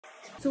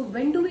So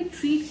when do we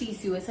treat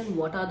PCOS and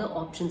what are the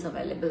options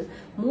available?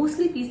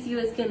 Mostly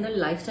PCOS के अंदर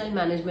lifestyle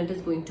management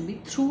is going to be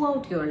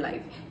throughout your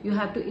life. You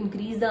have to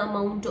increase the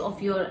amount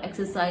of your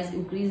exercise,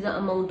 increase the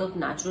amount of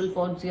natural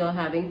foods you are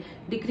having,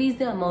 decrease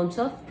the amounts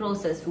of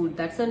processed food.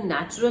 That's a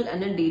natural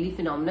and a daily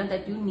phenomenon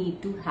that you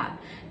need to have.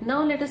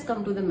 Now let us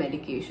come to the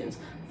medications.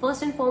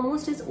 First and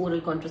foremost is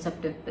oral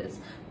contraceptive pills.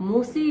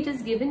 Mostly it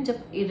is given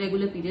जब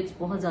irregular periods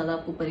बहुत ज़्यादा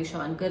आपको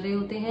परेशान कर रहे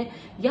होते हैं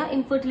या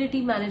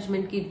infertility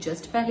management के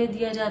just पहले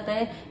दिया जाता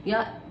है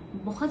या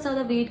बहुत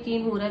ज्यादा वेट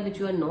गेन हो रहा है, which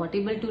you are not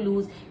able to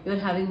lose, you are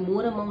having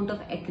more amount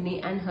of acne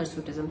and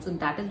हर्सुटिज्म, so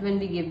that is when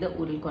we give the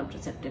oral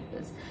contraceptive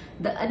pills.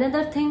 The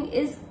another thing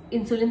is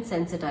insulin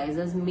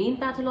सेंसिटाइजर्स. Main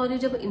pathology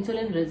जब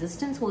insulin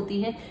resistance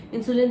होती है,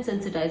 insulin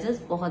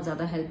सेंसिटाइजर्स बहुत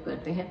ज्यादा help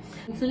करते हैं.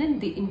 Insulin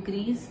they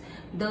increase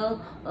the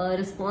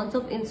response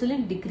of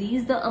insulin,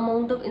 decrease the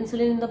amount of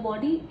insulin in the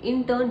body,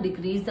 in turn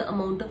decrease the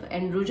amount of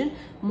androgen.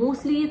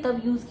 Mostly ये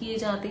तब use किए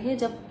जाते हैं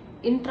जब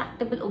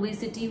इंट्रैक्टेबल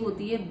ओबेसिटी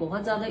होती है,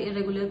 बहुत ज्यादा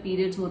इरेगुलर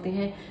पीरियड्स होते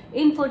हैं,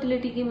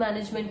 इनफर्टिलिटी के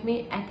मैनेजमेंट में,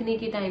 एक्ने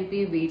के टाइम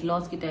पे, वेट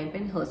लॉस के टाइम पे,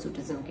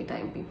 हर्सुटिज्म के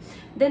टाइम पे.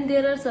 Then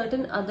there are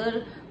certain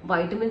other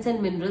vitamins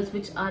and minerals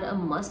which are a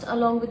must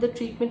along with the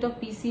treatment of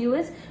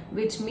PCOS,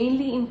 which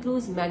mainly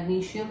includes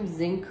magnesium,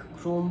 zinc,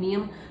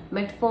 chromium,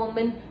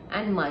 metformin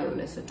and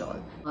myoinositol.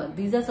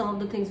 These are some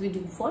of the things we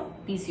do for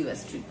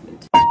PCOS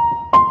treatment.